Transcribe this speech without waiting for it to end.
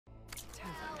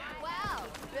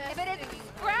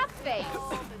face.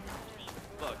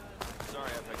 Look,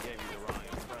 sorry if I gave you the wrong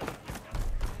impression.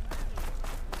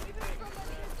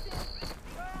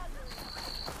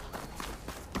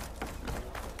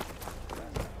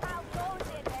 How goes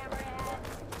it, Hammerhead?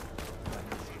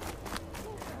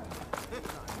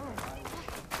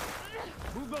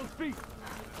 Move those feet!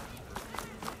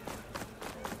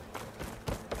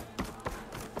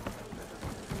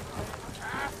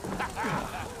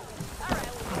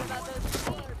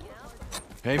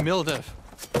 Hey, Mildef.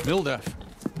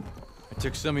 I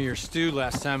took some of your stew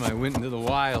last time I went into the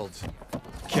wilds.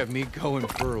 Kept me going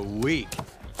for a week.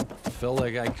 Felt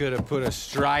like I could have put a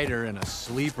strider in a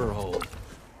sleeper hole.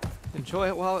 Enjoy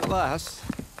it while it lasts.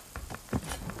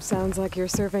 Sounds like you're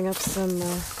serving up some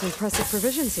impressive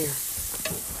provisions here.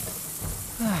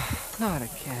 Not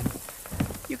again.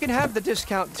 You can have the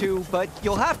discount too, but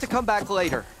you'll have to come back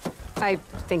later. I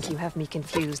think you have me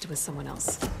confused with someone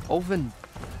else. Olvin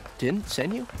didn't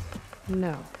send you?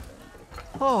 No.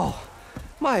 Oh,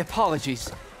 my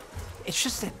apologies. It's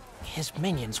just that his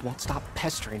minions won't stop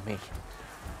pestering me.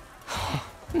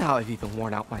 Now I've even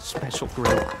worn out my special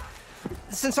grill.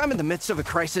 Since I'm in the midst of a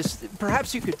crisis,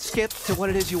 perhaps you could skip to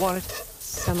what it is you wanted?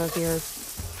 Some of your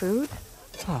food?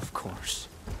 Of course.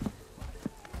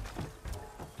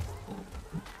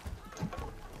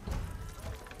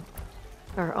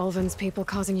 Are Ulvin's people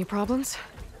causing you problems?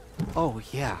 Oh,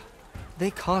 yeah. They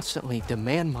constantly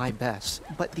demand my best,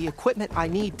 but the equipment I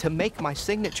need to make my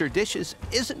signature dishes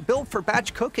isn't built for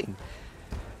batch cooking.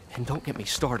 And don't get me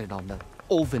started on the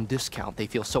Ulvin discount they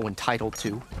feel so entitled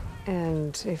to.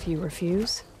 And if you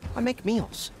refuse? I make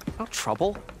meals, no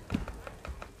trouble.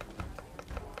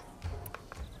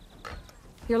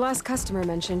 Your last customer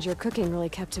mentioned your cooking really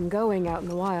kept him going out in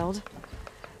the wild.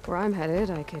 Where I'm headed,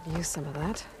 I could use some of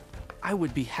that. I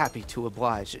would be happy to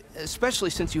oblige,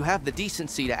 especially since you have the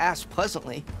decency to ask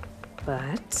pleasantly.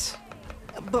 But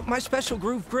my special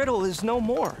groove griddle is no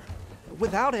more.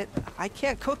 Without it, I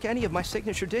can't cook any of my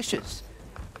signature dishes.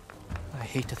 I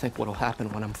hate to think what'll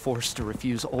happen when I'm forced to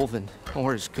refuse Ulvin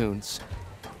or his goons.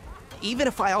 Even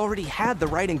if I already had the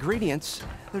right ingredients,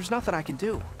 there's nothing I can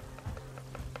do.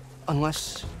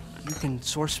 Unless you can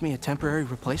source me a temporary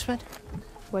replacement?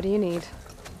 what do you need?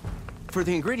 For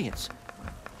the ingredients,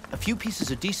 a few pieces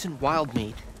of decent wild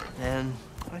meat, and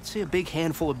I'd say a big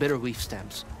handful of bitter leaf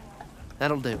stems.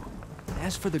 That'll do.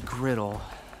 As for the griddle,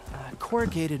 a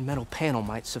corrugated metal panel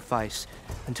might suffice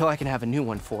until I can have a new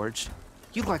one forged.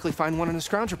 You'd likely find one in a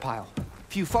scrounger pile,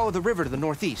 if you follow the river to the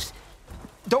northeast.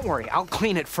 Don't worry, I'll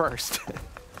clean it first.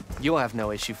 You'll have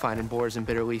no issue finding boars and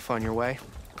bitter leaf on your way,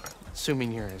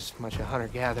 assuming you're as much a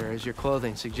hunter-gatherer as your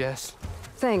clothing suggests.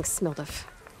 Thanks, Mildef.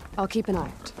 I'll keep an eye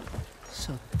out.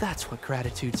 So that's what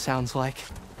gratitude sounds like.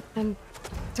 And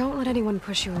don't let anyone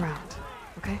push you around,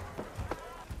 okay?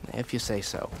 If you say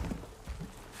so.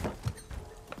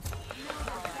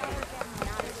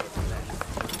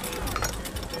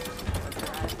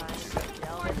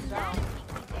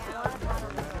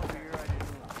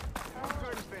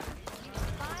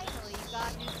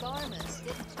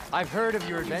 I've heard of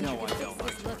your adventure.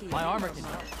 My armor can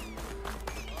help.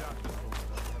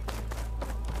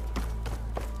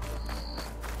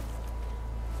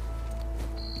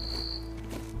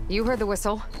 You heard the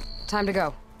whistle. Time to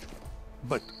go.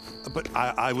 But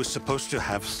I was supposed to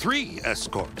have 3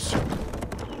 escorts.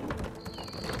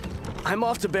 I'm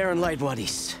off to Barren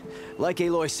Lightwaddies. Like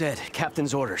Aloy said,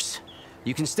 Captain's orders.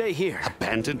 You can stay here.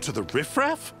 Abandoned to the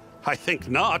riffraff? I think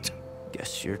not.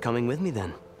 Guess you're coming with me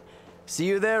then. See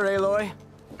you there, Aloy.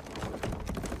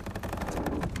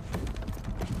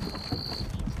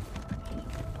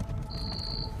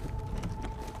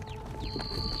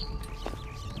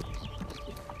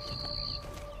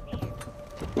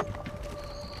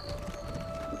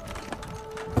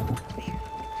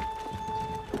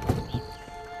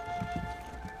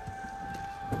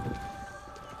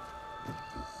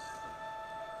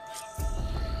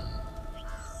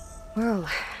 Well,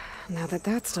 now that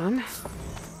that's done,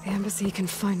 the embassy can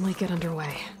finally get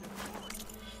underway.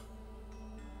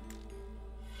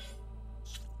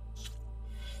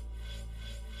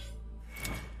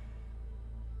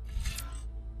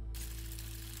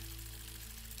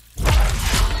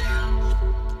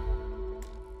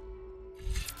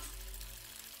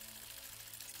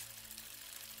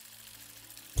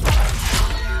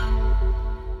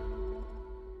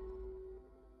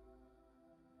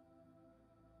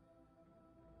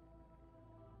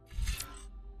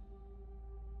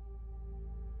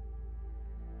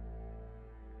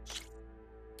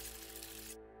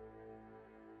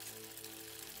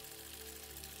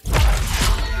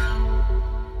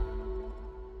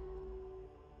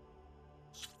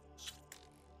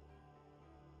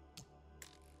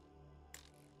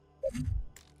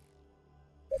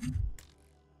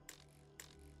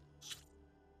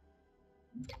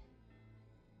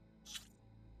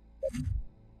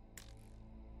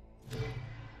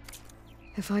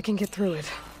 If I can get through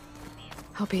it,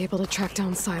 I'll be able to track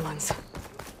down Silence.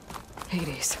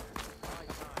 Hades.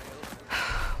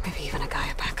 Maybe even a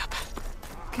Gaia backup.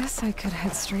 Guess I could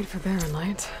head straight for Barren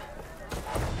Light.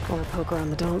 Or poke around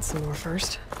the Daunt some more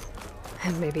first.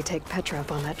 And maybe take Petra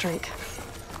up on that drink.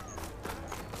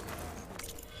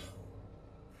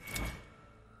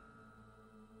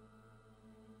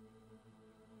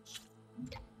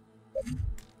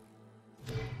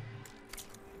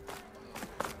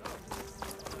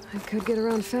 I could get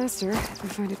around faster if I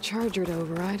find a charger to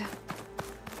override.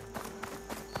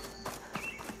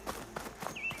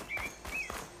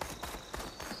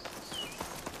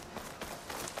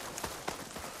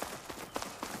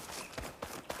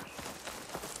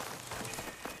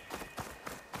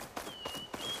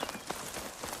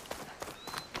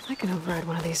 I can override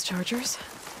one of these chargers.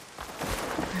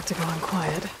 I have to go on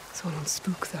quiet so I don't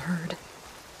spook the herd.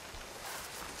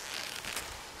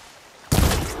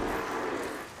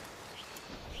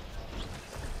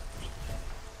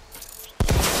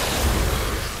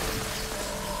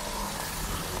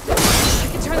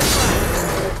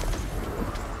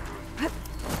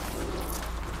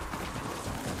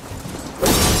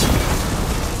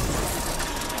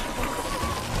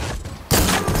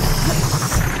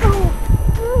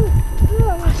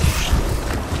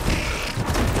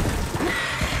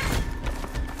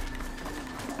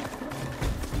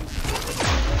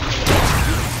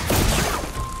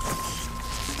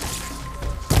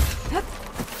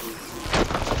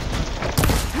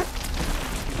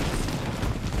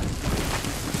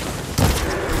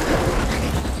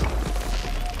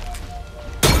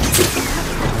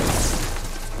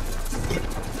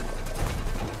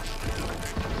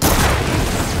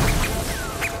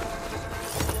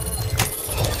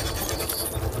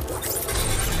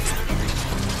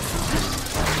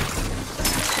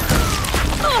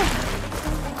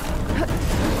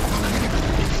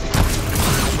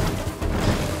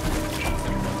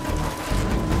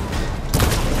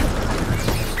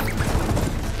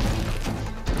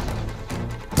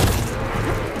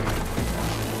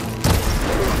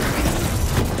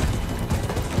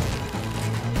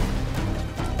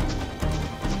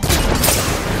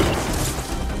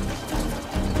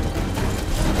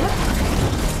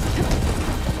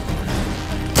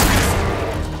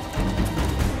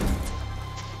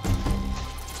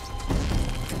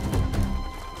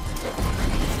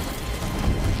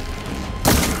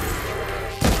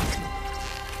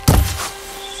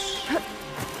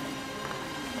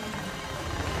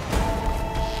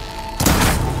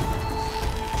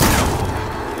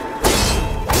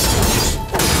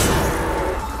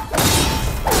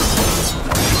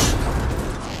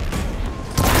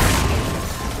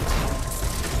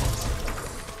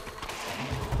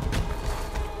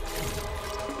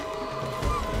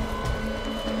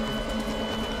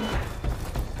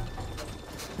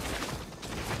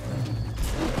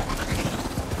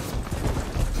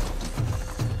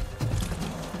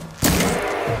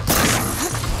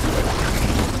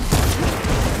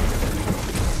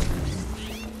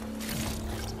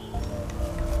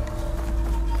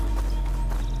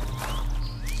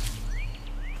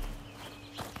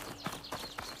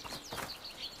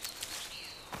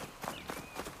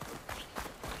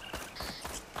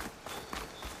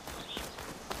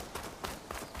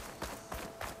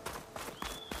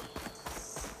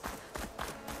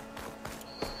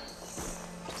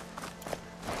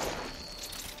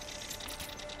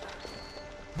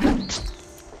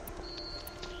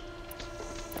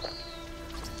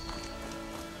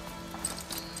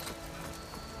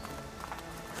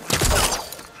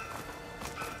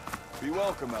 Be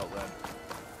welcome, Outlander.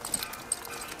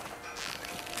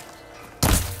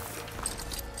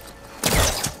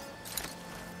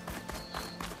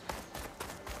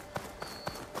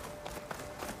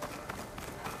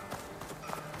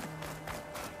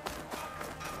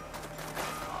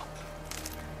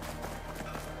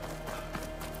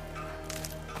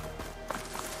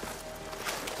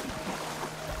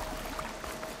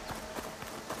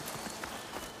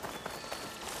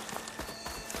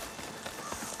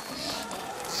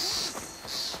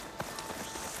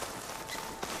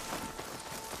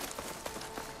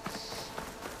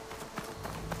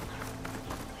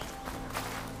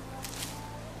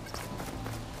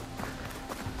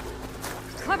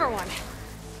 Clever one.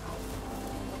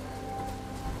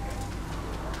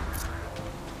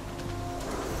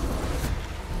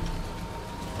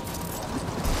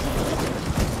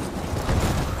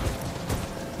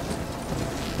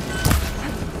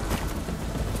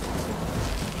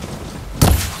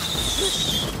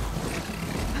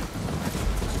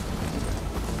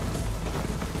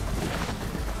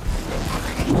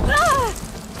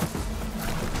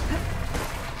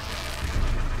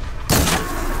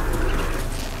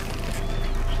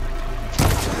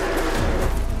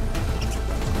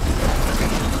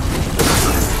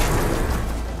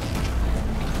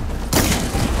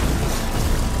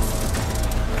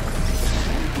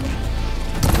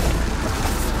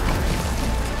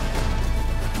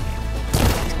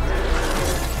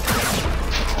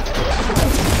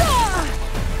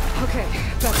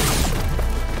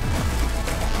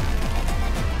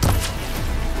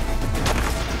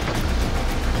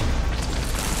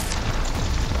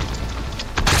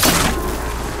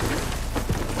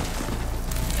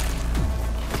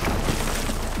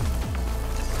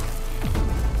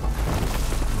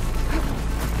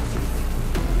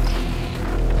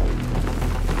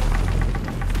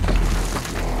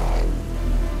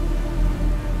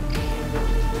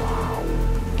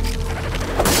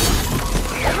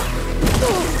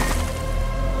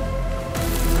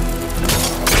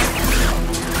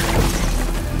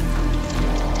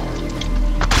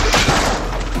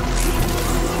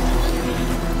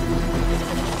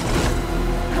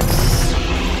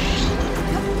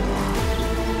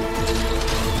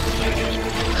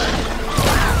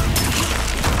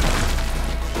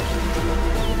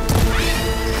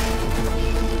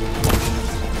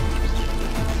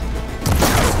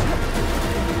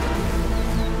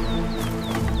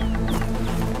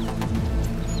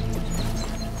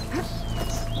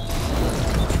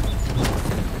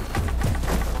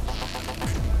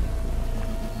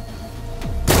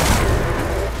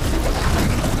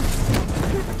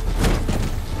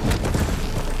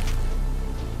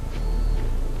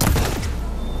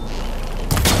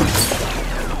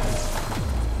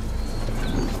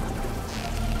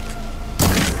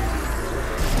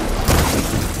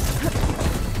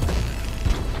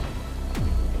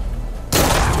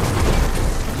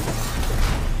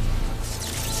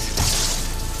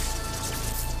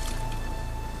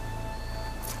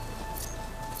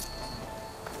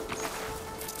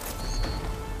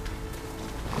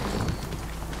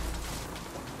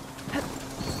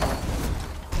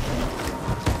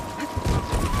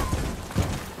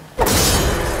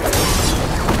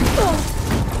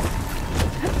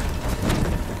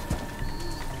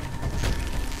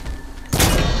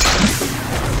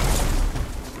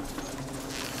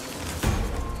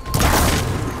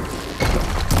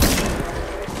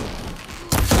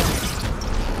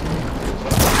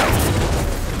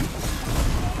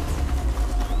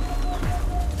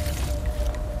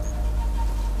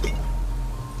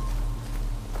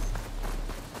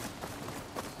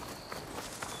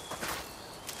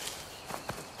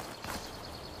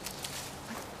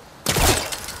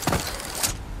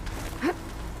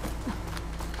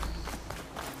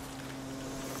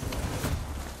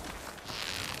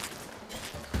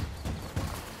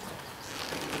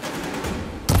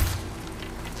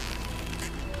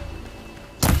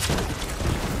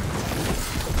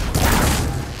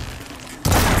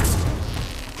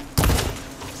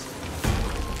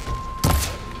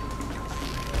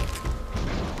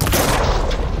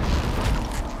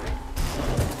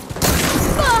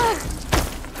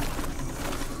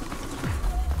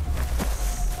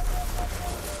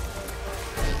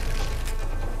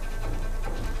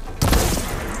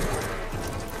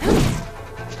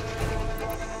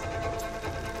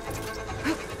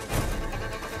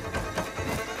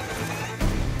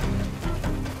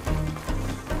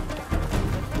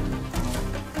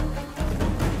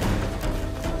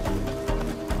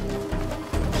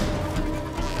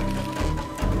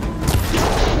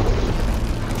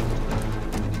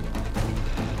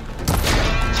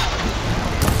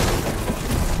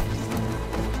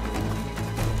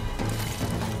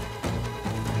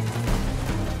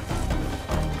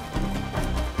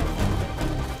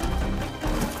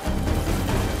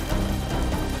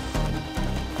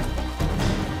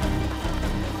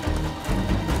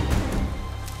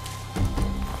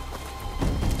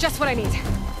 what I need.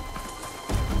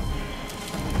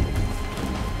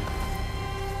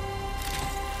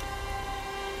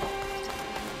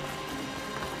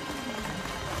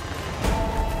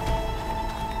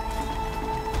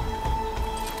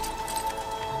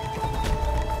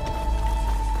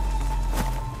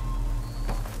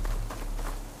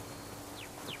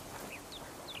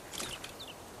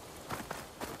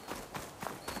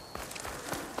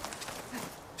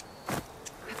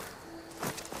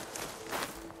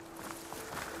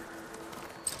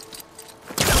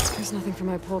 There's nothing for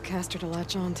my Pullcaster to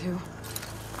latch on to.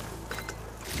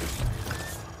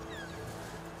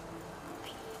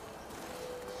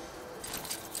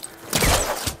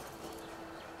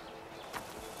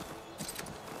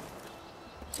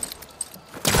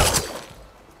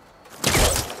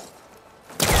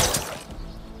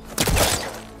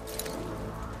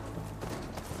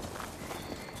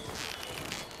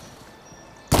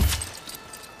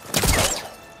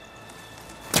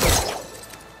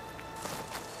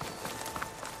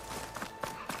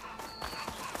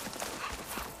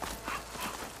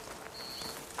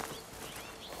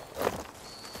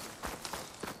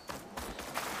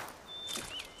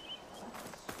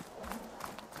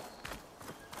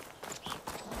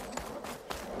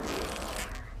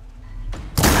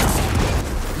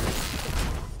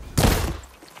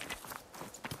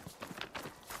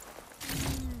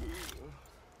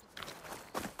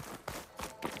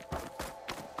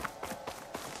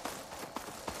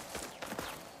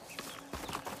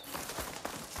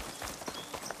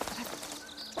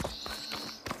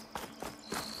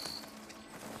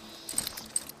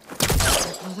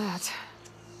 That.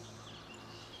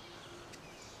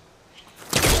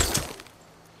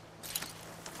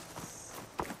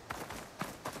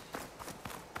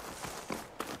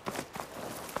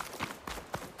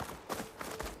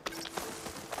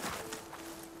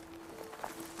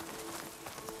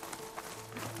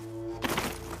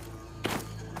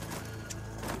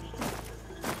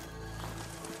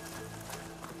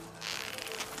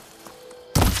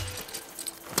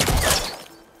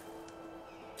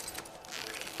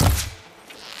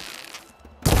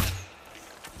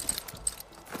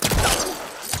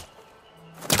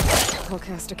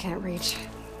 Pullcaster can't reach.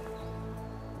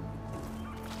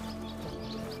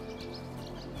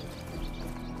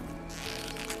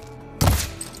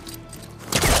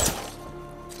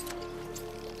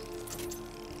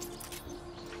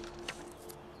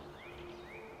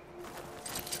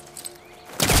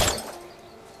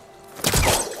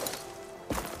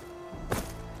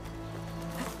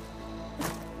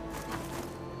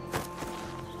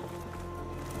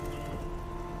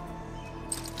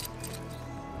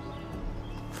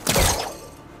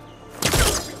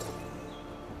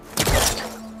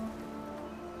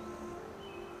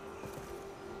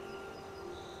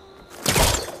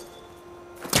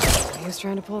 He was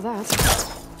trying to pull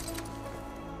that.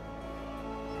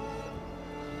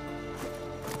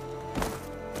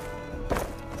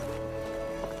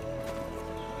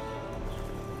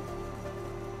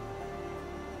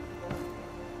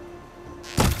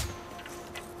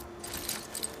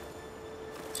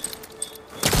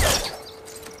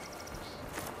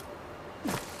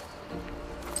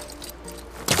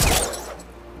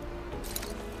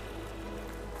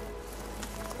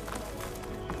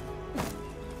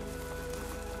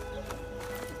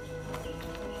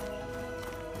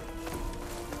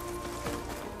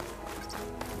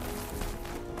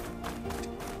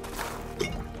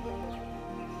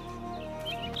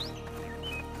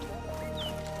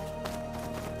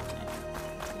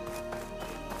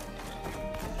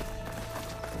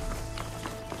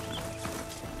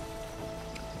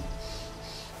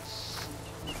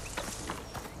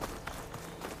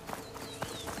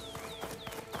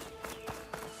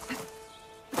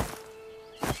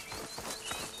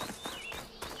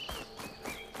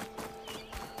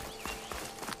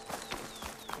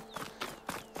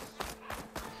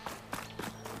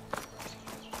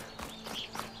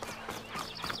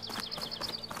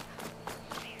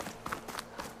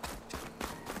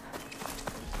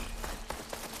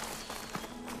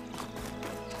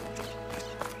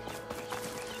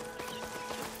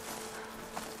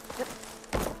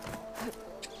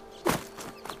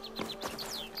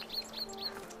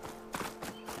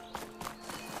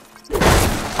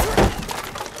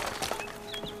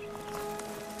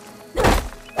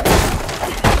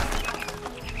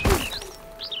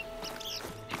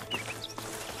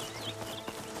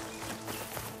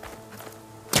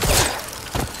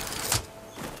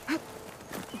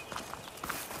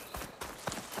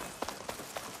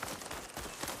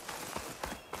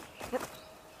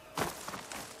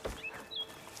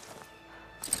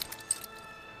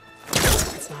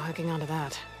 Hooking onto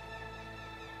that.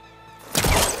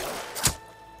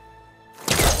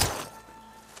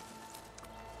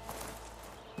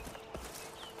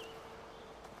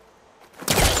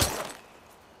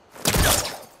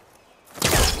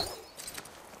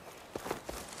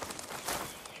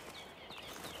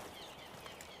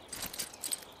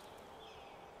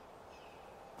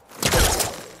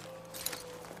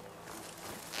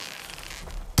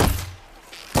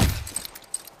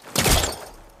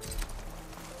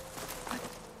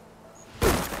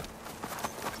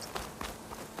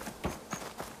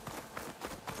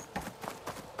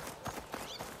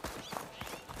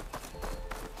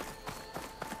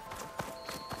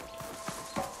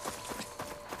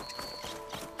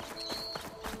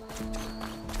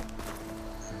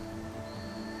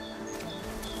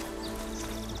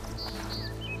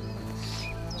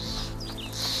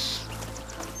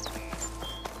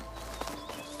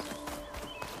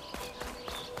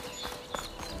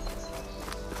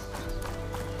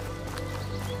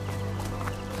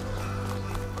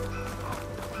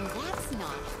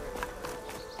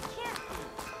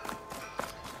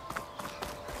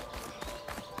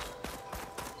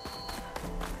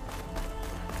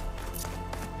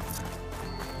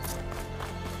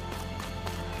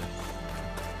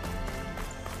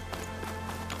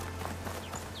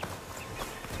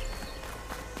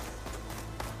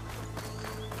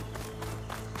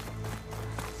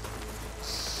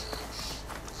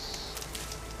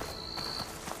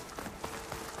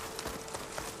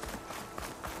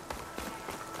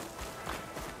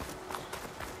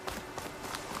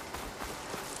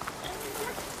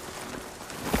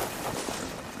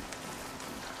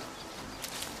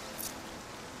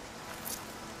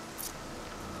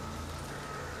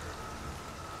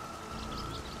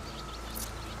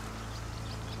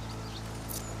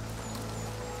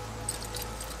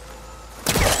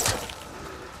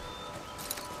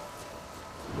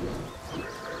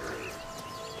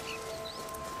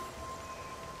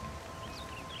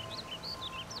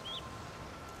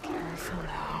 Oh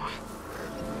no.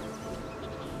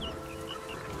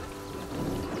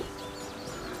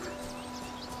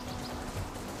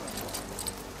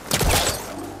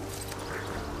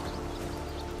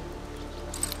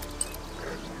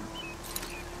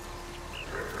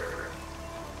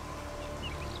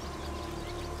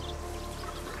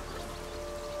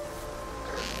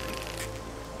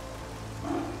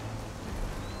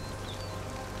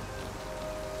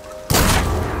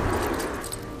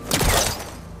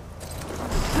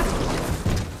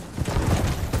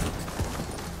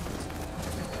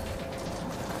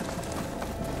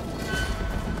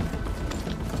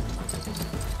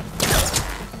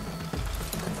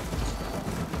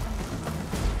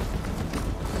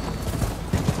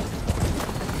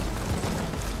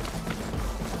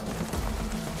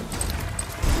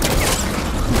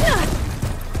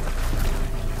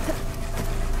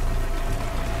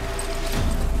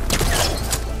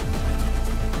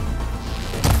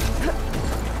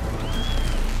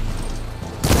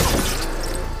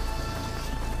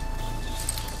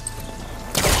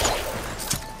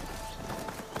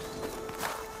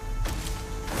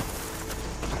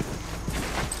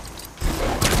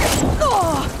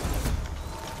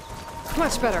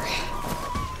 Much better.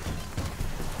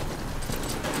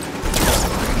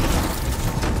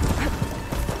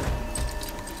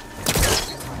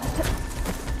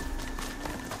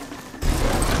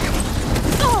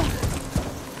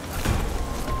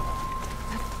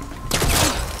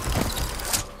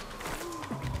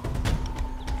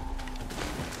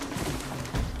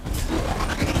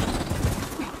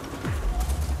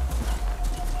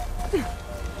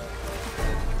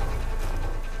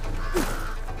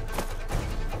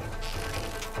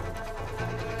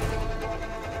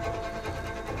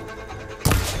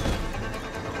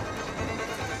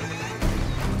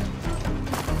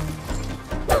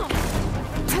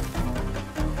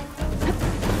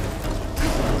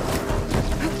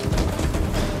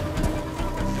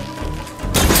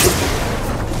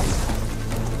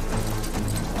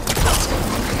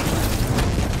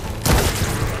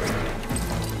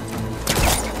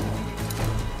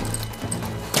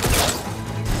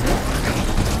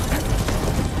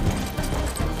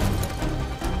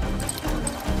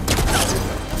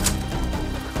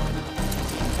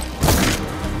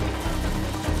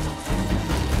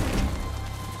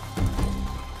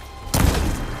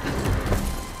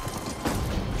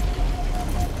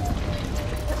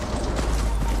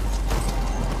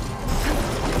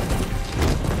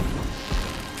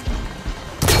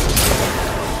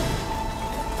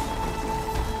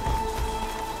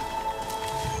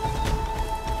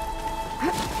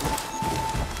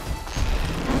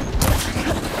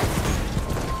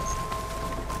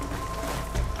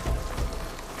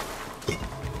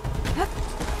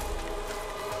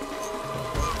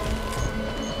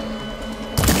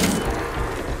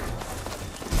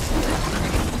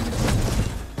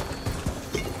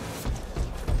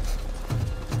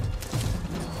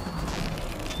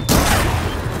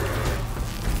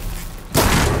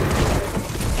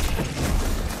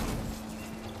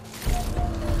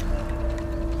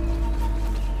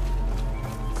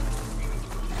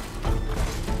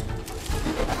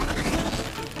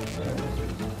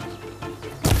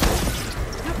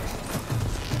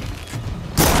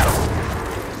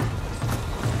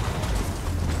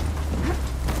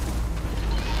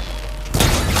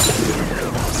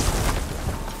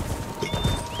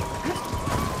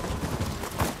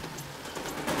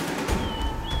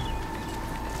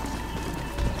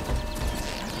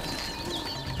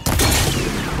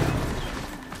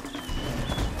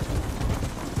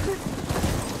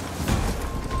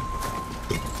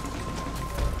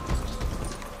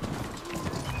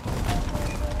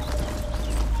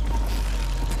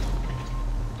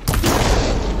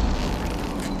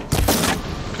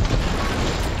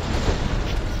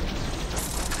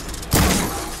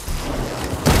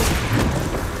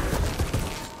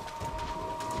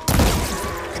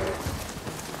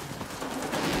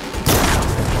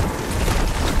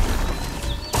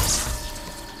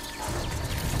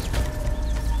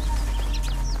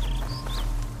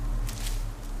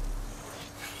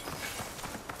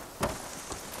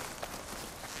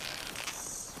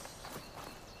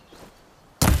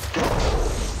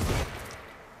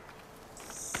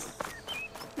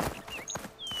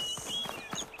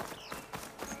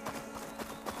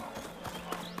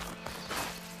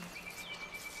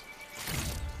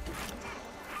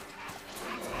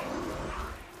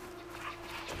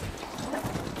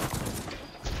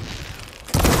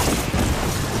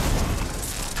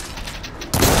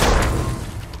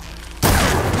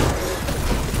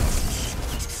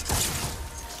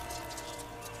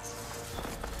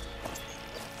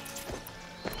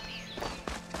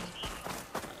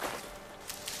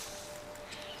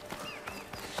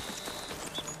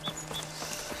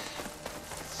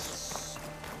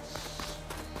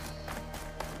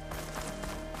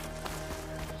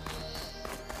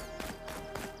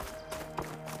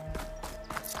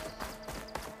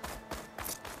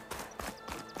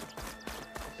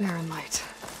 Barren Light.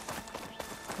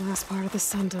 Last part of the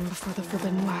Sundom before the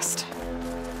Forbidden West.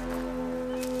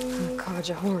 And the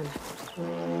Kaja Horn.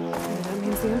 Maybe that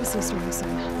means the embassy's starting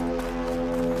soon.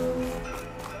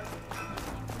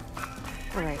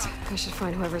 Alright, I should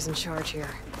find whoever's in charge here.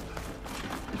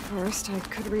 First, I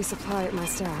could resupply at my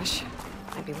stash.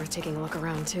 Might be worth taking a look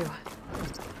around, too.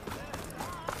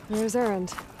 There's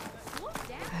Erend.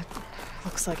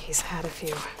 Looks like he's had a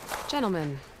few.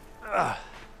 Gentlemen.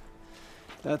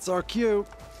 That's our cue.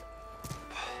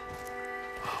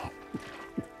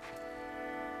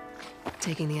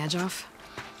 Taking the edge off?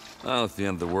 Well, if the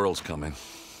end of the world's coming,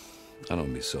 I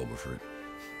don't be sober for it.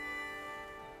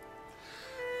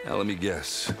 Now, let me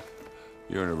guess.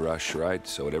 You're in a rush, right?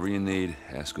 So whatever you need,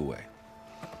 ask away.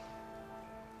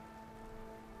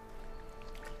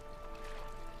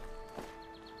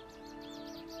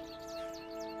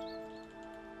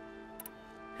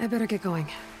 I better get going.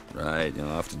 Right, I'll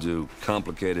have to do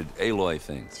complicated Aloy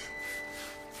things.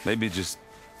 Maybe just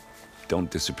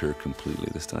don't disappear completely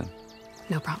this time.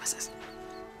 No promises.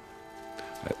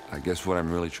 I guess what I'm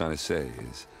really trying to say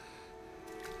is,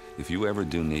 if you ever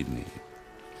do need me...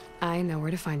 I know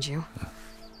where to find you.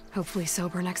 Hopefully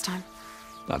sober next time.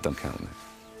 Don't count on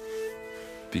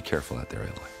it. Be careful out there,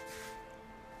 Aloy.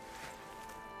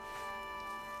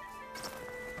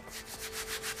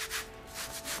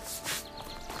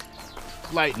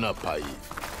 Lighten up,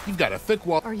 Paiv. You've got a thick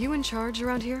wall. Are you in charge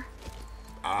around here?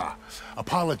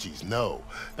 Apologies, no.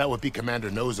 That would be Commander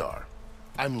Nozar.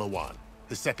 I'm Lawan,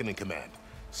 his second in command.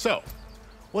 So,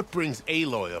 what brings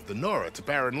Aloy of the Nora to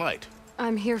Barren Light?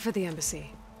 I'm here for the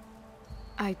embassy.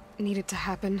 I need it to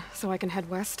happen so I can head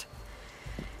west.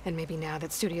 And maybe now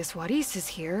that Studious Wadis is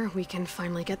here, we can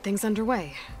finally get things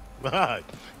underway.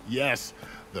 Yes,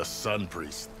 the Sun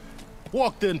Priest.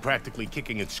 Walked in practically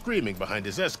kicking and screaming behind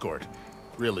his escort.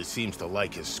 Really seems to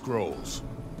like his scrolls.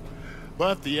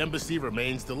 But the embassy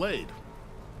remains delayed.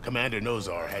 Commander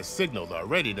Nozar has signaled our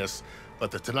readiness,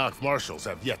 but the Tanakh marshals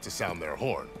have yet to sound their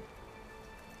horn.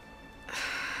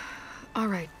 All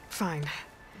right, fine.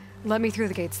 Let me through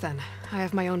the gates then. I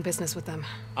have my own business with them.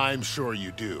 I'm sure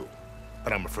you do,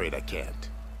 but I'm afraid I can't.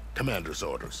 Commander's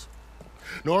orders.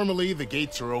 Normally, the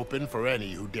gates are open for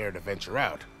any who dare to venture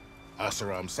out.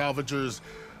 Oseram salvagers,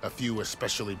 a few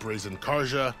especially brazen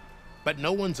Karja, but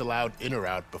no one's allowed in or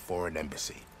out before an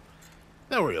embassy.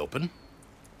 They'll reopen,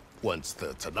 once the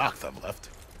Tanakh have left.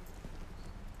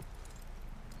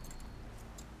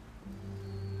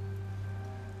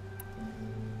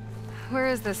 Where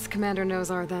is this Commander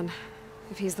Nozar then?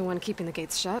 If he's the one keeping the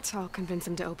gates shut, I'll convince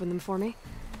him to open them for me.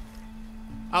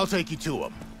 I'll take you to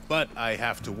him, but I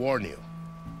have to warn you.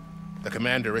 The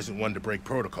commander isn't one to break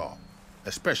protocol,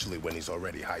 especially when he's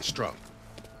already high-strung.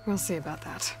 We'll see about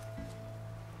that.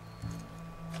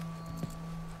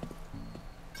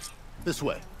 This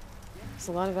way. There's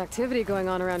a lot of activity going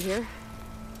on around here.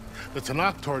 The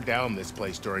Tanakh tore down this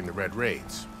place during the Red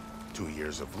Raids. 2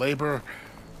 years of labor,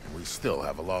 and we still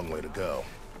have a long way to go.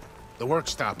 The work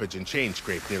stoppage and chain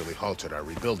scrape nearly halted our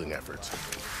rebuilding efforts.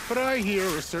 But I hear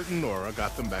a certain Nora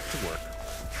got them back to work.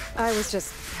 I was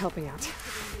just helping out.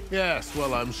 Yes,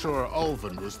 well, I'm sure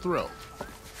Ulvin was thrilled.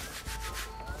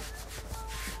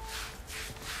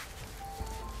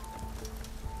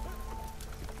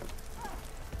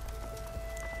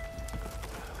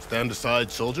 Stand aside,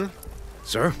 soldier.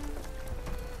 Sir?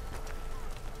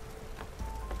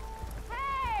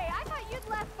 Hey, I thought you'd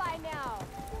left by now.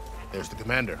 There's the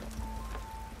commander.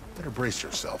 Better brace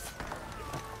yourself.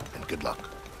 And good luck.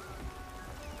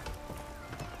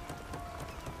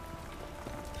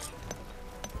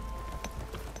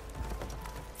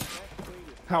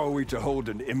 How are we to hold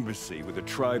an embassy with a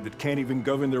tribe that can't even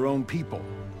govern their own people?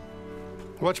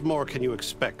 What more can you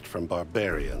expect from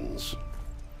barbarians?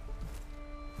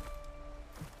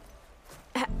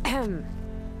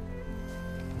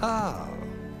 Ah.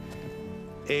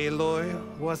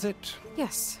 Aloy, was it?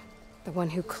 Yes. The one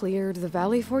who cleared the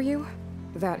valley for you?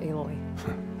 That Aloy.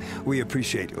 We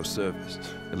appreciate your service.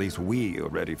 At least we are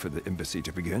ready for the embassy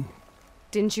to begin.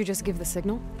 Didn't you just give the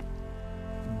signal?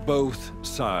 Both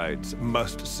sides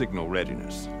must signal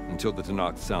readiness. Until the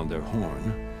Tanakh sound their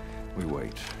horn, we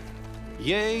wait.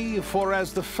 Yea, for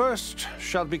as the first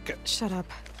shall be... Shut up.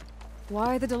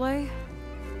 Why the delay?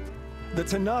 The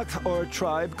Tanakh are a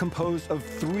tribe composed of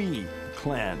 3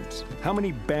 clans. How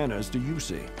many banners do you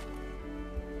see?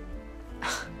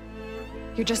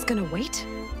 You're just gonna wait?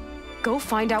 Go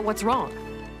find out what's wrong.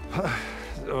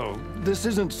 Oh, this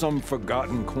isn't some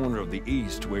forgotten corner of the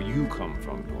East where you come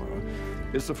from, Nora.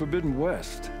 It's the Forbidden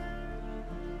West.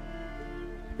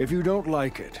 If you don't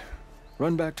like it,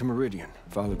 run back to Meridian,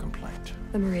 file a complaint.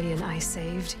 The Meridian I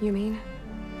saved, you mean?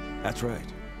 That's right.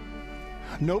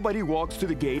 Nobody walks to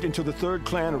the gate until the third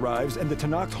clan arrives and the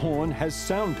Tenakth horn has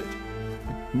sounded.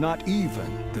 Not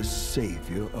even the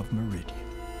savior of Meridian.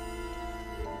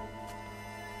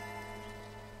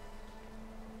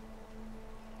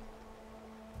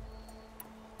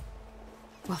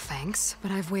 Well, thanks,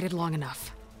 but I've waited long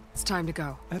enough. It's time to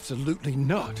go. Absolutely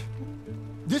not.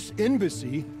 This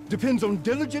embassy depends on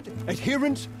diligent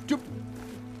adherence to...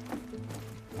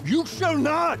 You shall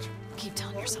not! Keep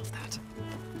telling yourself that.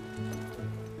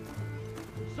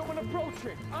 Someone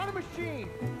approaching! On a machine!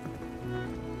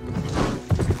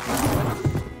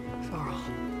 Varl.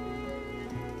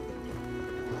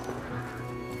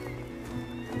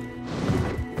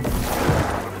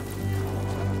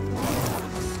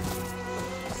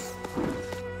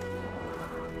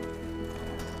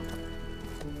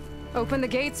 Open the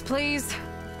gates, please.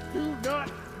 Do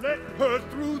not let her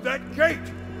through that gate!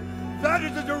 That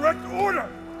is a direct order!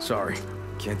 Sorry,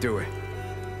 can't do it.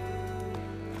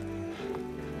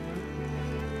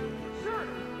 Sir,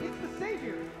 it's the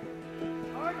Savior!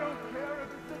 I don't care if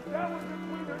it's the Dowager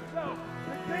Queen herself!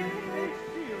 The gate is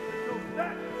sealed until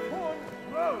that horn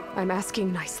blows! I'm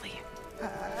asking nicely. I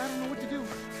don't know what to do.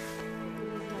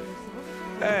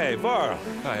 Hey, Varl.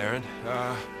 Hi, Aaron.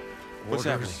 What's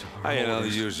happening? You know, the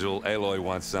usual. Aloy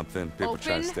wants something. People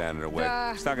try to stand in her way.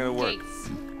 It's not gonna work.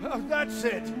 That's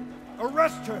it!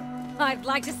 Arrest her! I'd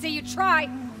like to see you try.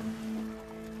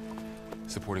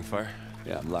 Supporting fire?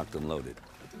 Yeah, I'm locked and loaded.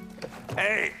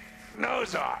 Hey,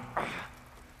 Nozar!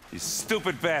 You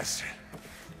stupid bastard.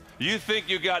 You think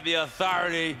you got the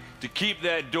authority to keep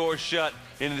that door shut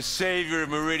in the savior of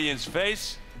Meridian's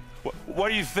face? What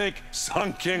do you think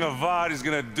Sun King Avad is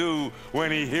gonna do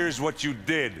when he hears what you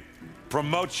did?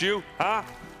 Promote you, huh?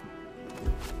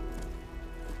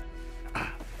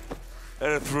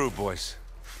 Let it through, boys.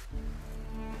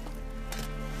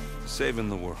 Saving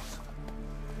the world.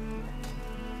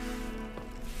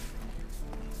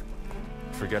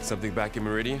 Forget something back in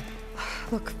Meridian?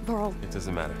 Look, Varl. It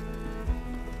doesn't matter.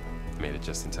 Made it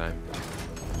just in time.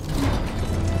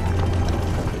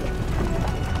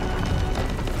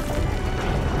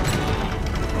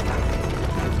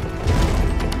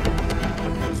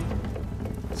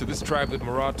 So this tribe that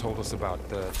Murad told us about,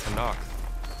 the Tenakth,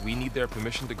 we need their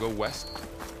permission to go west?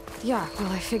 Yeah,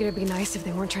 well, I figured it'd be nice if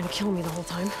they weren't trying to kill me the whole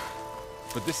time.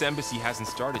 But this embassy hasn't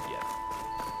started yet.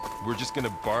 We're just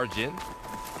gonna barge in?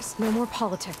 Just no more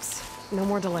politics. No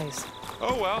more delays.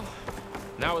 Oh well.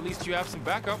 Now at least you have some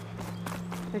backup.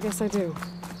 I guess I do.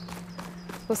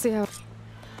 We'll see how...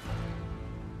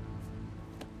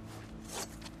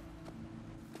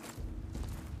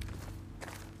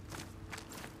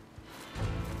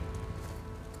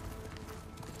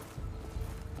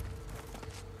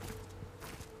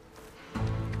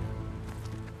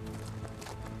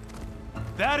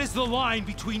 That is the line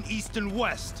between East and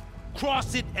West.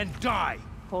 Cross it and die.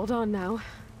 Hold on now.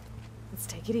 Let's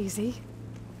take it easy.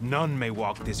 None may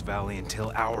walk this valley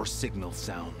until our signal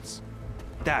sounds.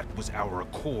 That was our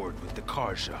accord with the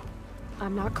Karja.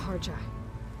 I'm not Karja.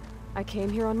 I came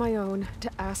here on my own to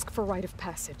ask for rite of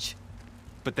passage.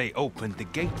 But they opened the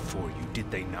gate for you, did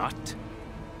they not?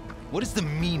 What is the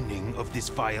meaning of this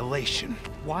violation?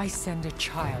 Why send a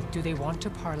child? Do they want to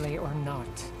parley or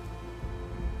not?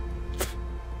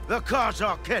 The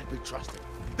Karja can't be trusted.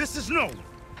 This is known.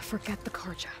 Forget the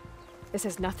Karja. This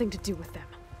has nothing to do with them.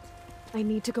 I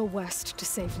need to go west to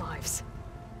save lives.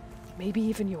 Maybe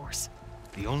even yours.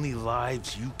 The only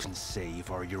lives you can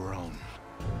save are your own.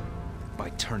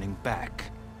 By turning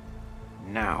back.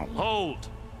 Now. Hold!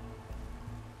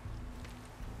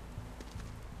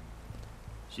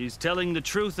 She's telling the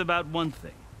truth about one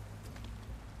thing.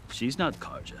 She's not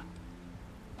Karja.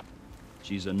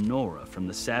 She's a Nora from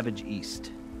the Savage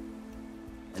East.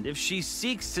 And if she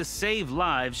seeks to save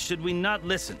lives, should we not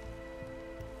listen?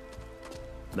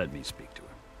 Let me speak to her.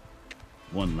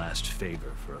 One last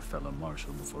favor for a fellow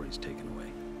marshal before he's taken away.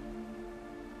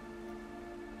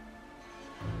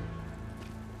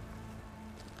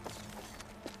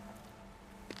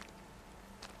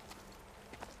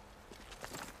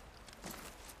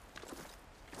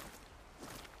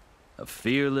 A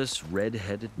fearless,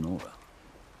 red-headed Nora.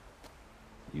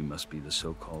 You must be the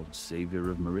so-called savior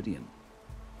of Meridian.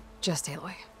 Just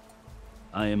Aloy.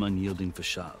 I am unyielding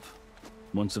Fashav.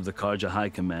 Once of the Karja High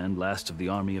Command, last of the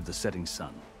army of the setting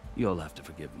sun. You'll have to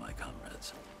forgive my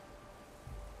comrades.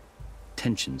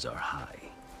 Tensions are high.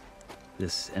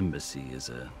 This embassy is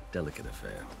a delicate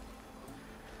affair.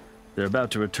 They're about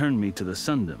to return me to the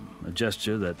Sundom, a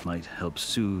gesture that might help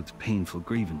soothe painful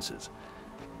grievances.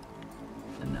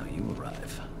 And now you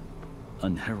arrive,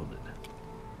 unheralded.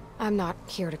 I'm not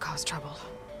here to cause trouble.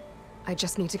 I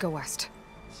just need to go west.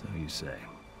 So you say.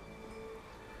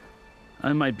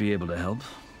 I might be able to help,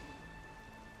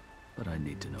 but I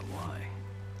need to know why.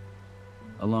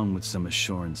 Along with some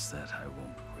assurance that I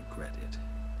won't regret it.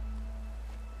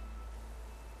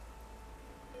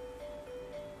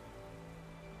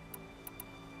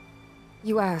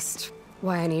 You asked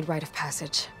why I need rite of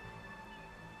passage.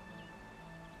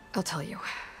 I'll tell you,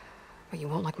 but you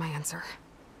won't like my answer.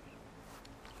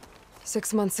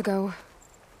 6 months ago,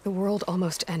 the world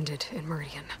almost ended in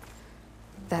Meridian.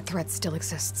 That threat still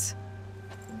exists.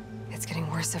 It's getting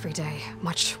worse every day,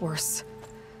 much worse.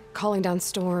 Calling down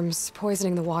storms,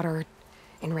 poisoning the water,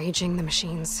 enraging the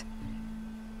machines.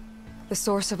 The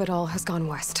source of it all has gone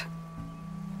west,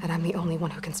 and I'm the only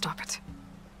one who can stop it.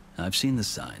 I've seen the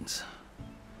signs.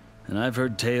 And I've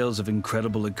heard tales of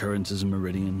incredible occurrences in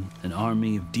Meridian, an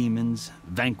army of demons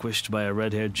vanquished by a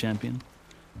red-haired champion.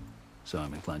 So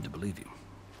I'm inclined to believe you.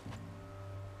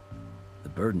 The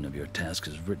burden of your task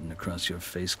is written across your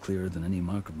face clearer than any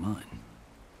mark of mine.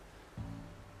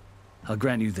 I'll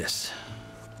grant you this,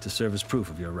 to serve as proof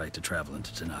of your right to travel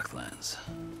into Tenakth lands.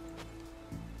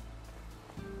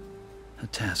 A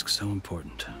task so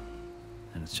important,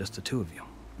 and it's just the two of you.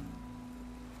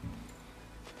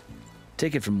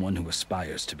 Take it from one who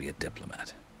aspires to be a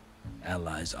diplomat.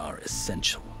 Allies are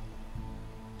essential.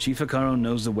 Chief Hekarro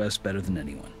knows the West better than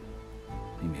anyone.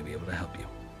 He may be able to help you.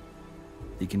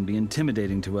 He can be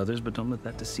intimidating to others, but don't let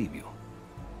that deceive you.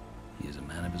 He is a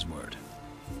man of his word.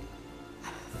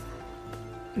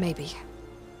 Maybe.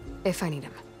 If I need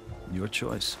him. Your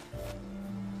choice.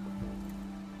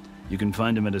 You can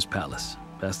find him at his palace,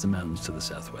 past the mountains to the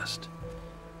southwest.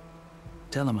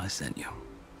 Tell him I sent you,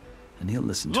 and he'll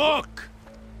listen to you. Look!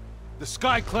 The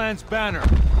Sky Clan's banner!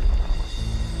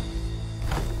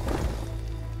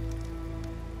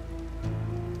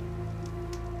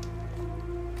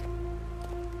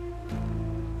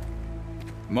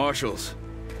 Marshals.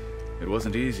 It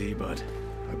wasn't easy, but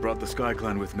I brought the Sky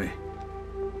Clan with me.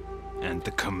 And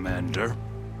the commander?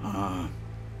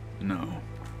 No.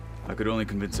 I could only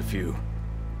convince a few.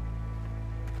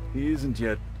 He isn't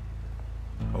yet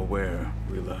aware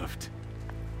we left.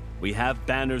 We have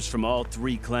banners from all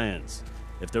 3 clans.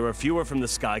 If there are fewer from the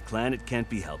Sky Clan, it can't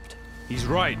be helped. He's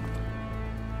right.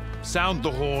 Sound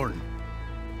the horn.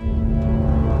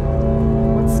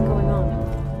 What's going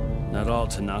on? Not all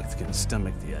Tenakth can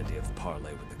stomach the idea of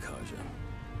parley with the Karja,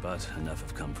 but enough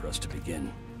have come for us to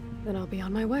begin. Then I'll be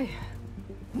on my way.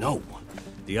 No!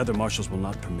 The other marshals will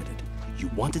not permit it. You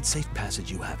wanted safe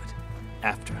passage, you have it.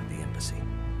 After the embassy.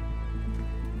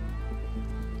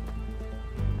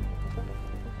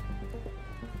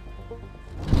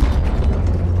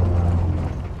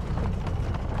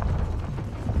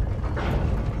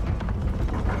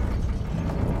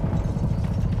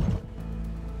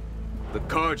 The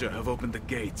Karja have opened the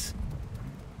gates.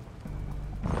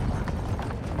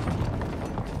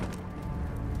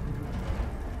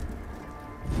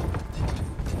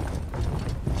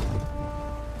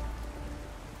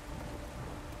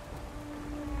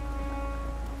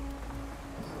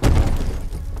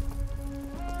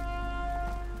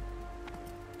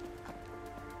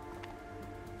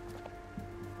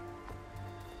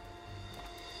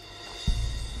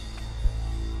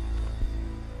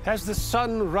 As the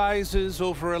sun rises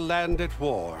over a land at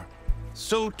war,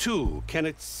 so too can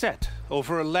it set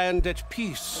over a land at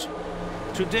peace.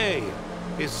 Today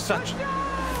is such...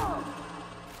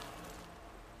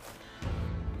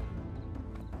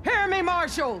 Hear me,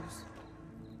 marshals!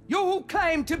 You who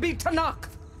claim to be Tenakth!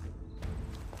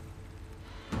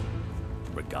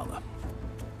 Regala.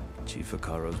 Chief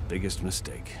Hekarro's biggest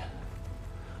mistake.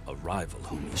 A rival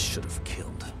whom he should have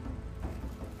killed.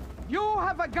 You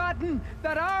have forgotten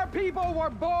that our people were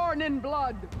born in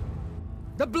blood.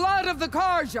 The blood of the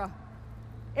Karja.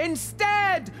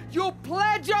 Instead, you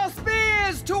pledge your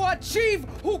spears to a chief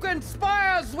who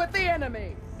conspires with the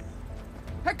enemy.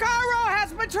 Hekarro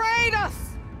has betrayed us.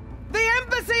 The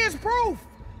embassy is proof.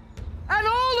 And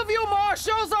all of you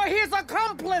marshals are his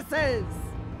accomplices.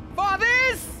 For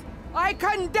this, I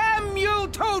condemn you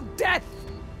to death.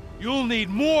 You'll need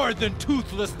more than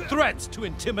toothless threats to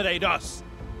intimidate us.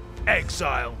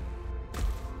 Exile.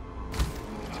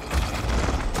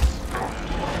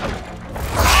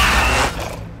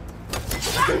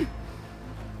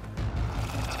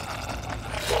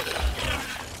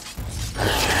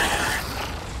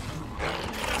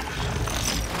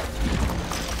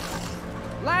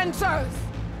 Lancers,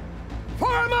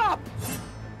 form up!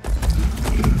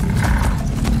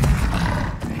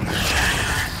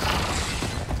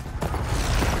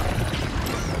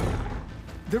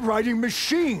 They're riding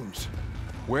machines!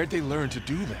 Where'd they learn to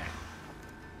do that?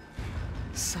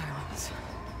 Silence.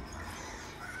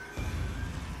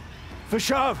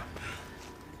 Vashav!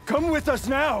 Come with us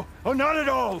now, or not at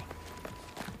all!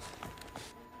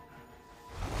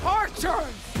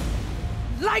 Archers!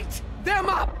 Light them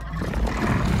up!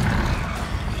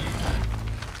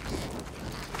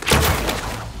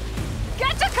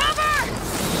 Get to cover!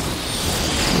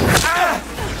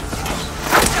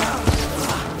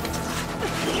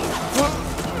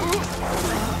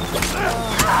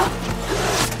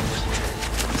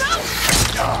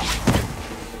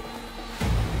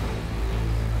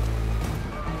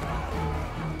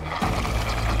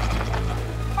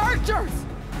 Archers!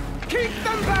 Keep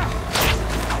them back!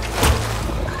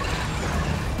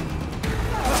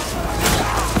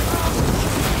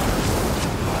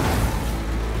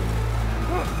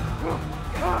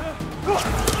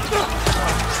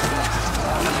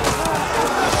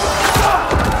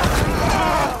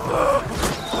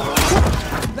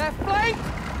 Left flank!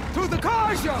 To the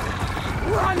Karja!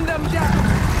 Run them down!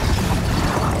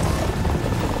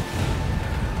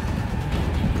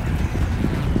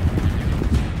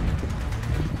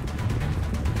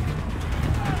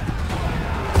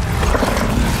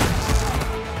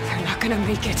 They're not gonna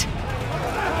make it.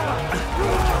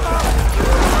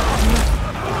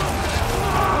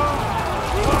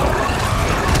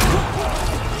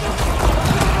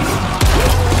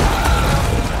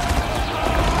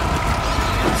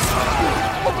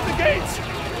 Open the gates!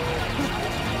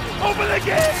 Open the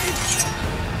gates!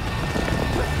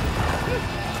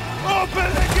 Open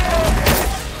the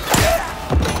gates!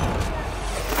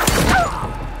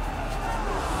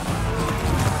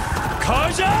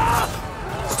 Karja!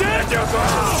 Stand your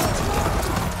ground!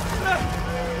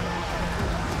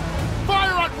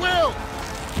 Fire at will!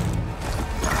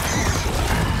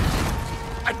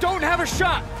 I don't have a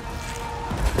shot!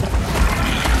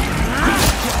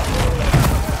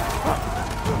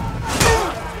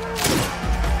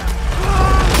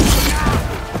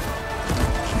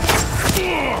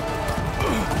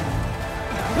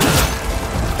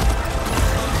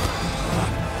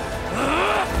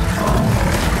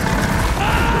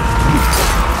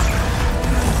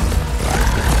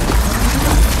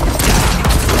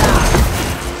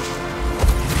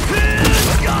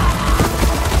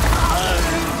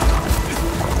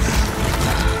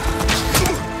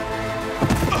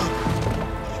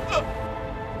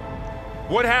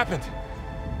 What happened?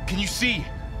 Can you see?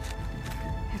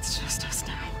 It's just us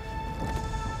now.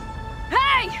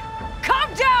 Hey!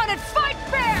 Calm down and fight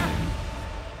fair!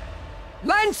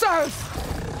 Lancers!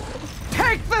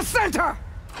 Take the center!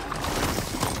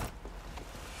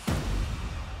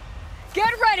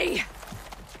 Get ready!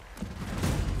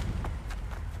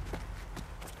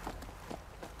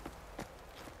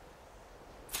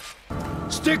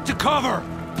 Stick to cover!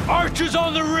 Archers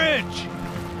on the ridge!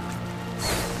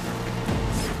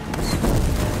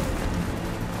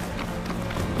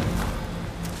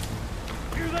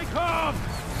 Here they come!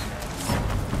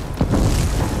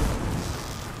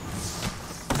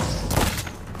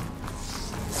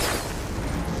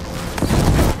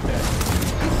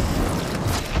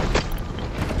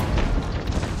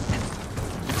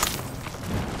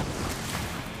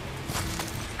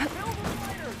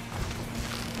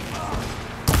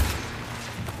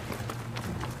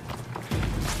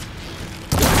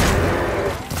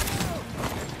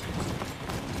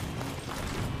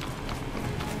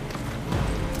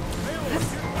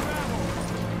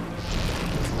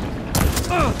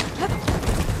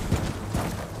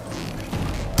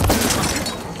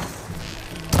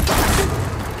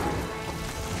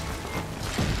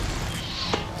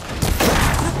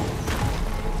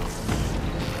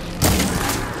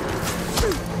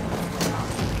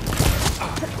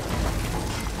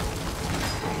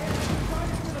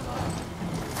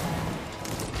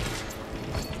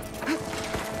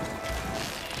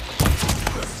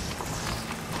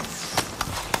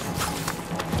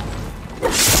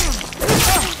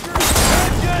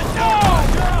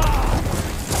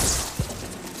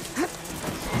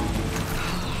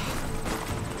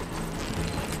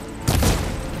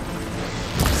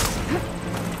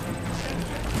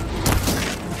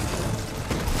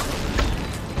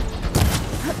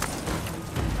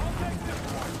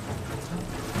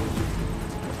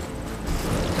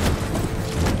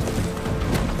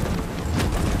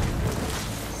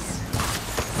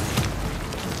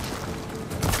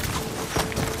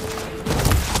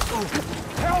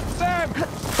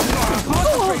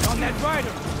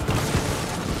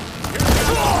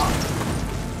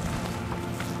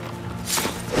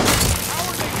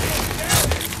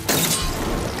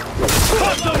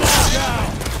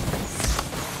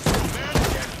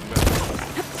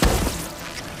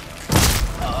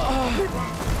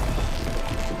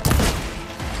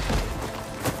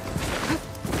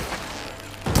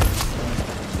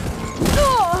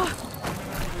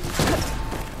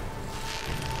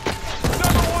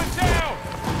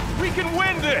 can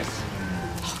win this!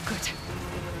 Oh, good.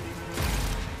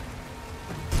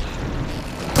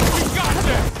 We got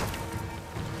this!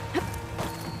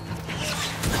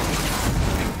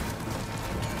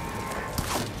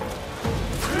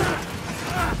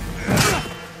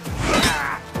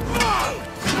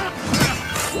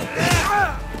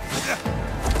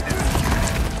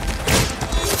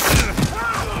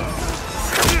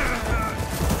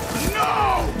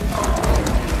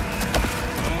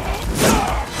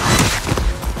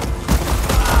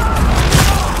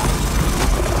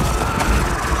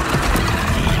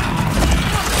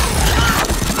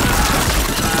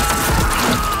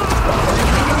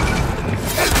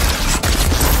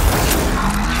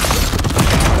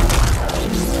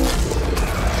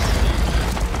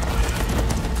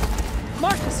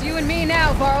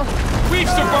 We've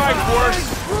survived worse!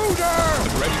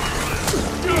 Ready?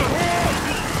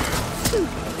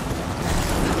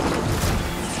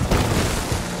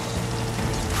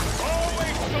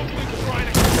 Always something trying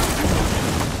to kill me.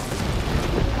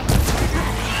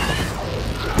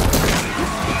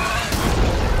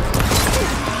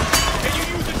 Can you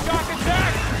use a shock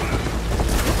attack?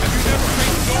 Have you never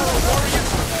faced Nora warriors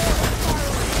before?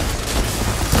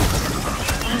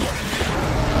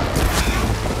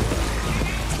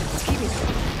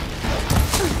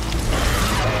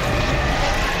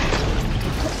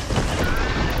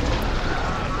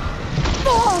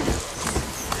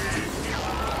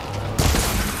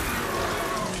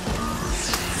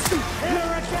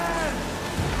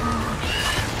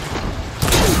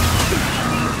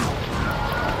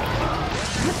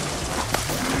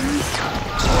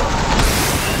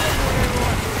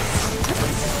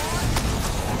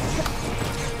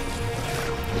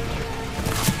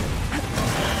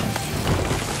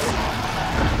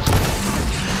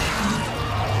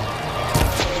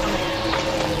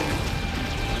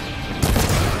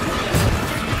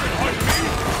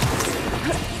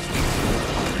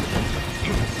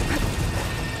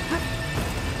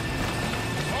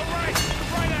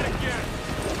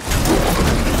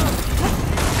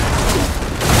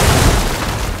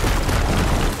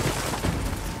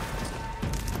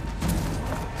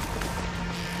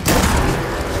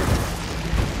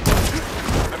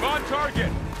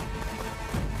 Target!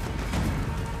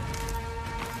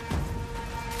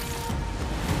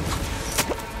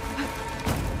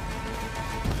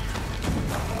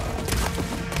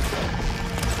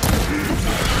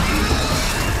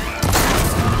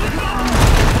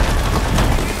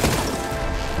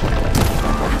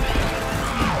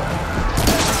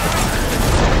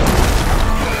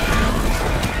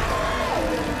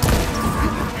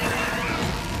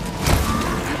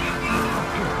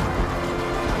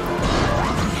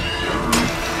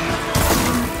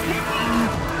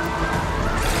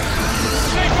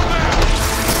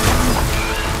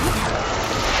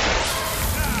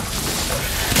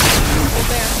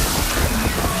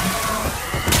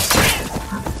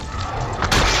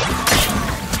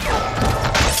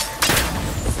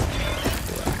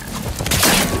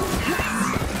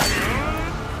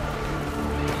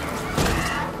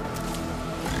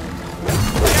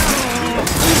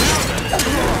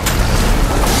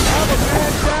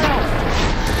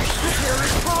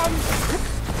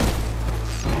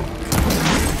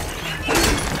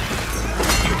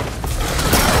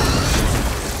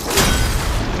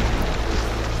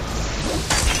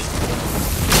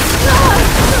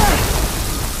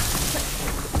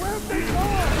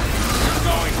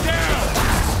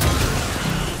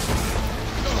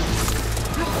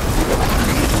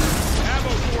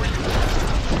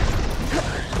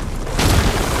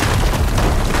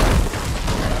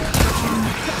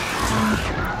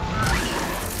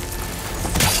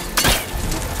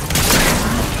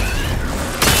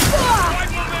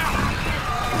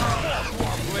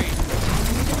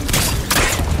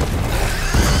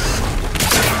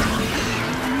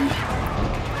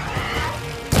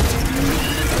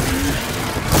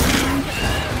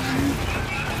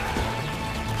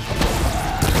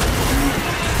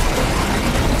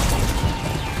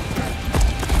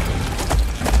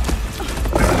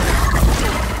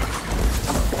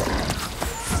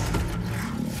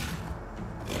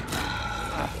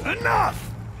 Enough!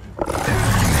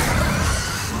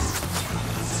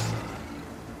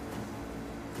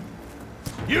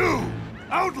 You,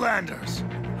 Outlanders!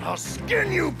 I'll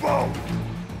skin you both!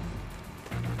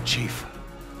 Chief,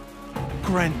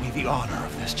 grant me the honor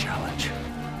of this challenge.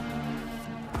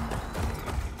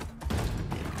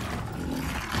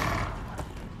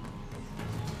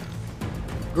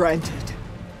 Granted.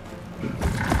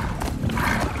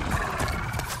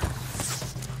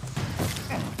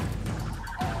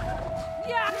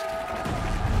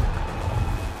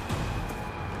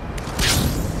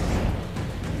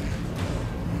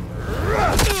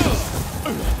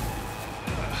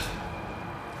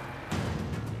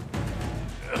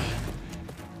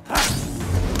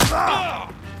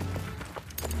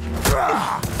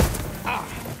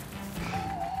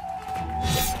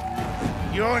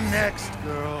 You're next,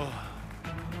 girl.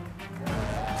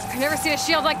 I've never seen a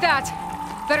shield like that.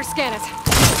 Better scan it.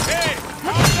 Hey,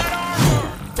 how's that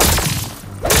armor?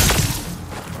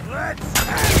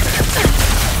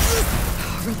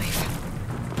 Relief.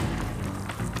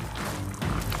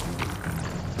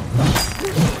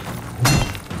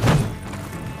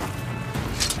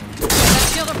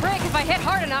 That shield will break if I hit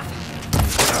hard enough.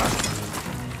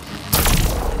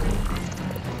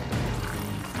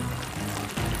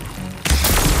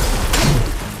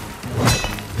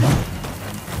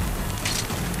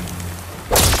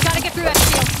 Gotta get through that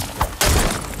shield.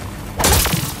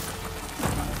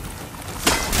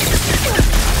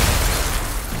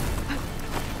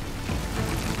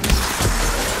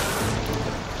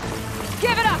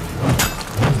 Give it up!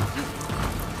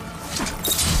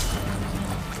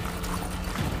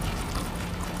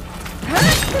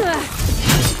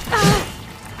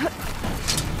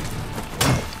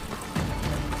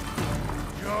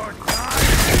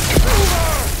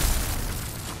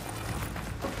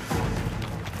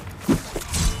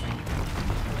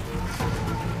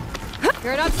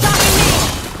 You're not stopping me!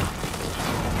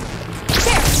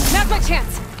 There! Now's my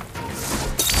chance!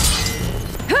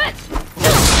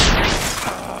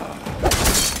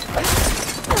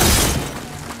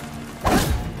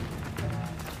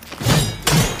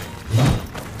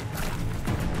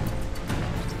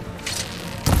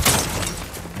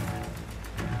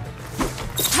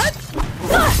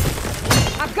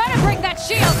 I've got to break that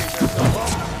shield!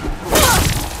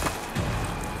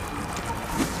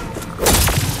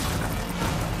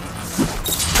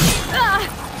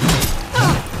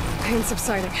 Pain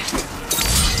subsiding. Shield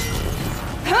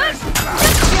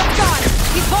gone!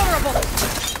 He's vulnerable!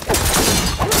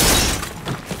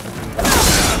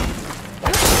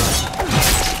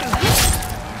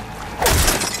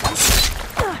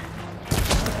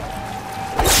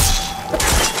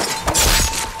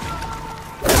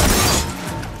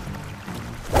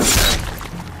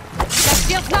 That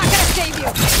shield's not gonna save you!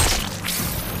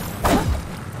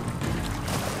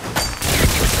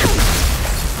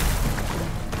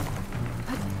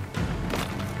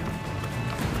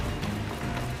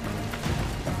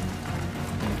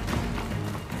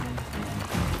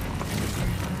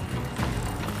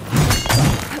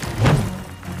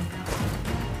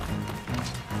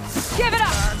 Give it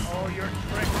up!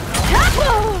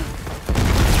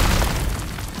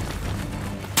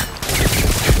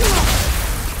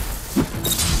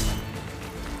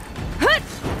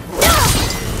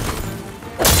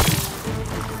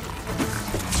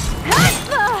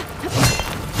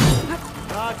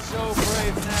 Not so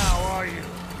brave now, are you?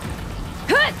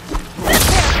 There!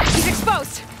 He's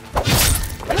exposed!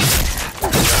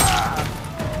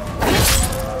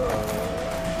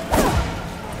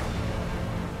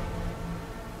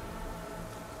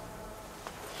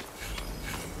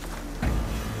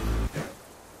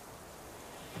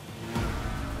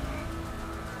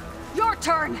 Your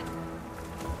turn!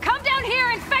 Come down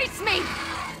here and face me!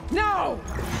 No!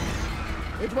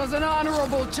 It was an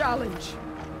honorable challenge.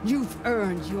 You've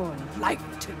earned your life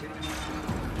today.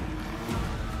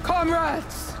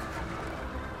 Comrades!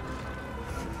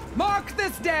 Mark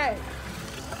this day!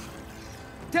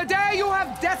 Today you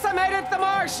have decimated the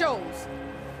Marshals,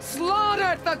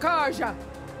 slaughtered the Karja.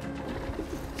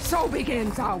 So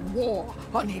begins our war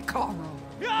on Hikaru.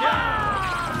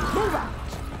 Move out!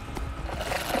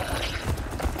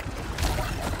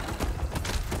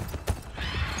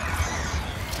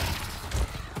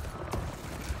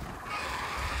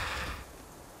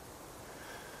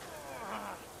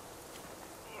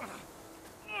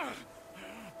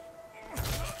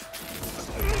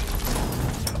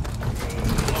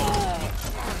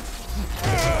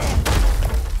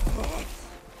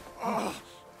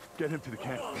 Get him to the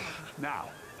camp. Now.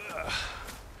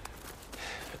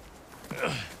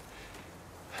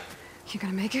 You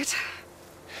gonna make it?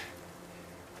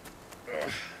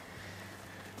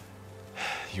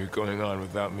 You're going on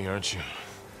without me, aren't you?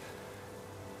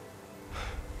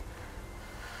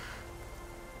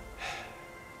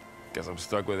 Guess I'm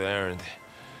stuck with Aaron.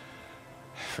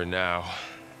 For now.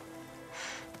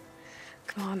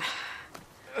 Come on.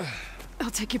 I'll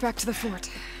take you back to the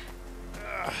fort.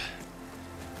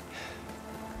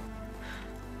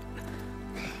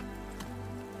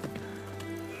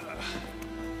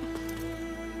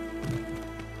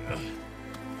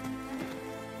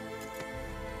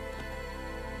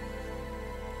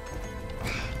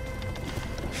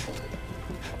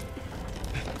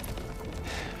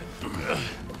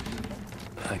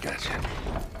 I got you.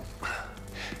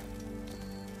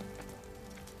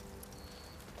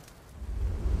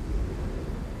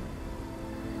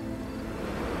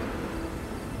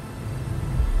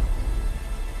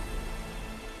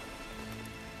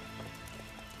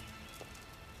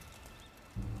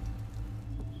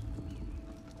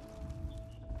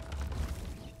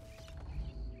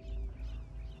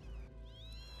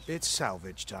 It's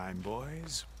salvage time,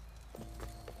 boys.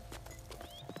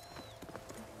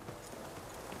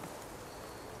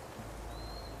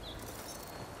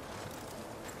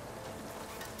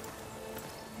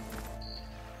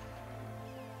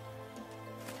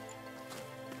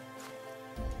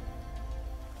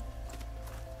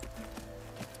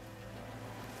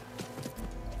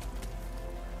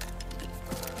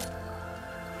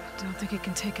 I don't think it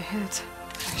can take a hit.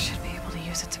 I should be able to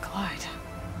use it to glide.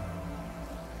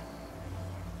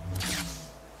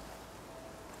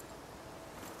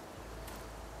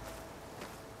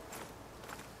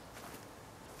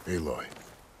 Aloy.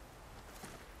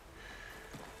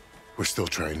 We're still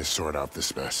trying to sort out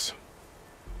this mess.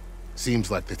 Seems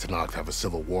like the Tenakth have a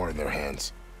civil war in their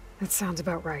hands. That sounds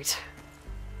about right.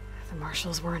 The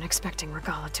marshals weren't expecting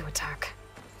Regala to attack.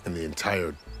 And the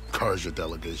entire Karja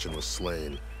delegation was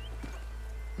slain.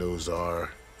 Nozar,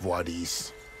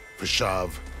 Voidis,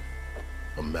 Vashav,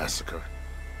 a massacre.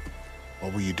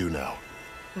 What will you do now?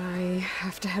 I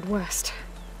have to head west.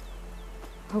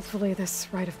 Hopefully this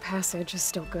rite of passage is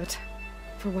still good.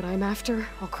 For what I'm after,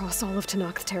 I'll cross all of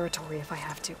Tenakth territory if I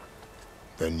have to.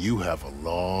 Then you have a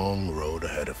long road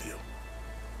ahead of you.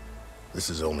 This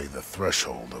is only the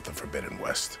threshold of the Forbidden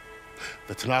West.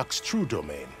 The Tenakth's true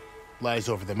domain lies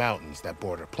over the mountains that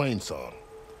border Plainsong,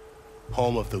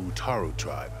 home of the Utaru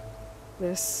tribe.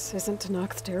 This isn't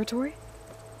Tenakth territory?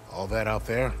 All that out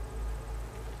there?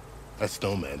 That's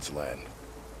no man's land.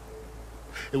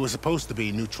 It was supposed to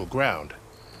be neutral ground,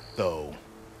 though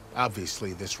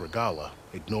obviously this Regala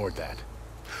ignored that.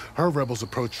 Her rebels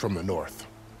approached from the north,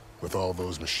 with all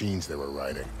those machines they were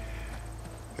riding.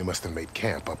 They must have made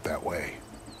camp up that way.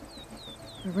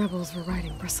 The rebels were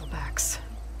riding bristlebacks.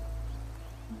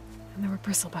 And there were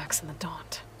bristlebacks in the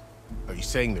Daunt. Are you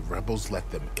saying the rebels let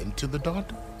them into the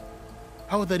Daunt?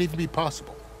 How would that even be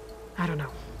possible? I don't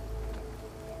know.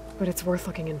 But it's worth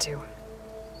looking into.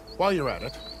 While you're at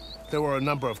it, there were a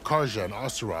number of Karja and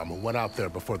Oseram who went out there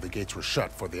before the gates were shut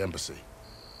for the embassy.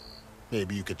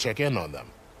 Maybe you could check in on them.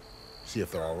 See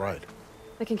if they're all right.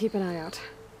 I can keep an eye out.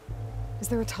 Is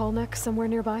there a tall neck somewhere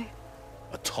nearby?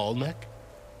 A tall neck?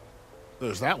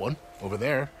 There's that one, over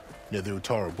there, near the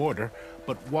Utaru border.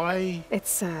 But why?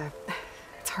 It's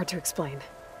hard to explain.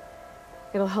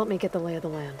 It'll help me get the lay of the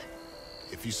land.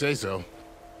 If you say so.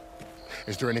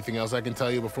 Is there anything else I can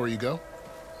tell you before you go?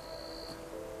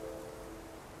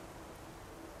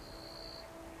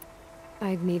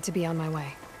 I need to be on my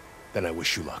way. Then I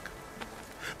wish you luck.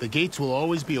 The gates will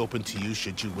always be open to you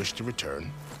should you wish to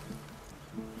return.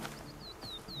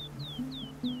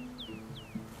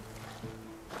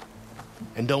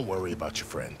 And don't worry about your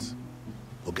friends.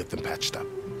 We'll get them patched up.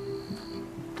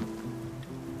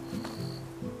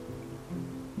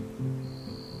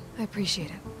 I appreciate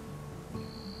it.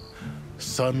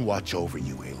 Sun watch over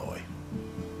you, Aloy.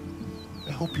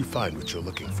 I hope you find what you're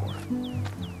looking for.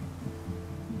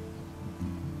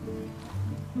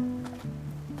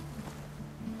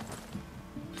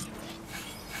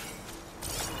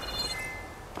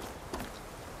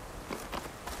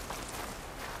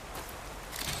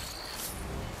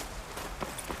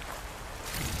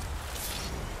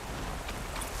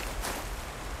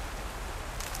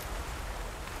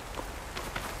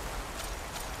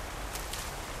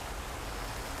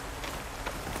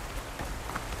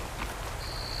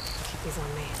 He's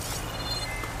on me.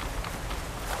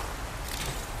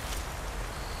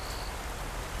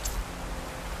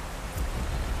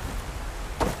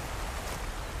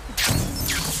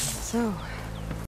 So,